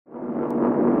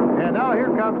And now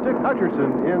here comes Dick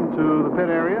Hutcherson into the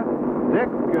pit area. Dick,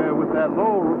 with that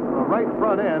low right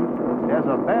front end, has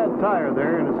a bad tire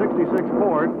there in a 66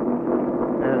 Ford.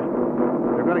 And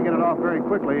they're going to get it off very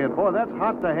quickly. And boy, that's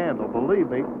hot to handle, believe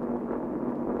me.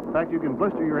 In fact, you can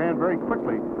blister your hand very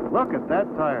quickly. Look at that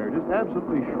tire, just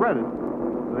absolutely shredded.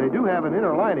 They do have an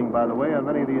inner lining, by the way, on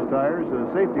many of these tires,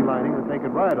 a safety lining that they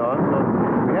can ride on, so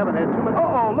we haven't had too much.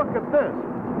 Oh, look at this.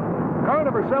 Car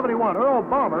number 71, Earl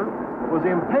Balmer, was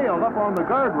impaled up on the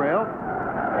guardrail,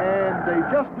 and they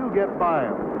just do get by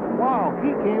him. Wow,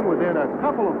 he came within a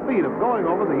couple of feet of going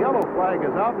over. The yellow flag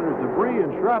is out. There's debris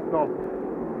and shrapnel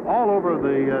all over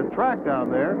the track down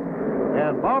there,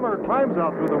 and Balmer climbs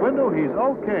out through the window. He's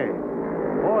okay.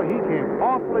 Boy, he came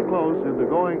awfully close into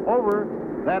going over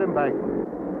that embankment.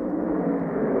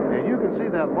 And you can see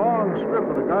that long strip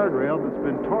of the guardrail that's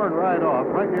been torn right off,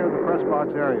 right near the press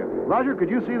box area. Roger, could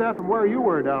you see that from where you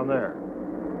were down there?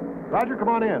 Roger, come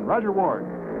on in. Roger Ward.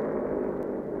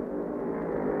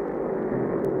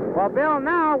 Well, Bill,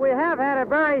 now we have had a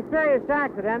very serious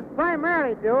accident,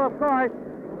 primarily due, of course,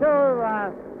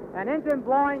 to an engine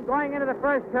blowing, going into the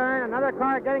first turn, another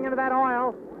car getting into that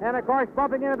oil, and, of course,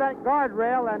 bumping into that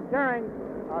guardrail and tearing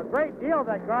a great deal of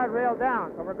that guardrail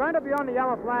down. So we're going to be on the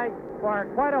yellow flag for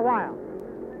quite a while.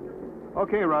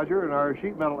 Okay, Roger, and our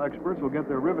sheet metal experts will get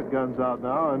their rivet guns out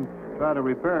now and try to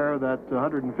repair that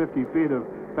 150 feet of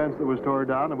fence that was torn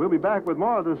down. And we'll be back with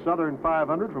more of this Southern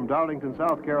 500 from Darlington,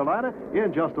 South Carolina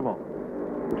in just a moment.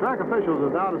 The track officials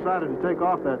have now decided to take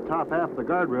off that top half of the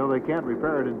guardrail. They can't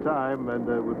repair it in time, and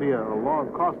it would be a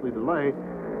long, costly delay.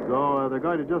 So they're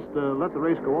going to just let the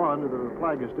race go on. The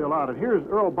flag is still out. And here's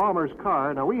Earl Balmer's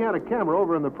car. Now, we had a camera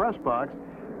over in the press box,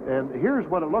 and here's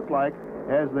what it looked like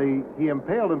as he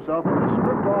impaled himself and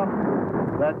stripped off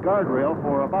that guardrail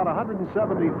for about 170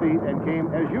 feet and came,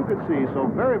 as you could see, so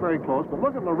very, very close. But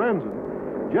look at Lorenzen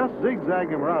just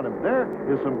zigzagging around him. There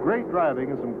is some great driving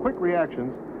and some quick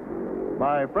reactions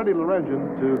by Freddie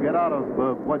Lorenzen to get out of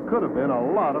what could have been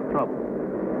a lot of trouble.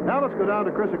 Now let's go down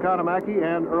to Chris Economaki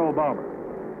and Earl Balmer.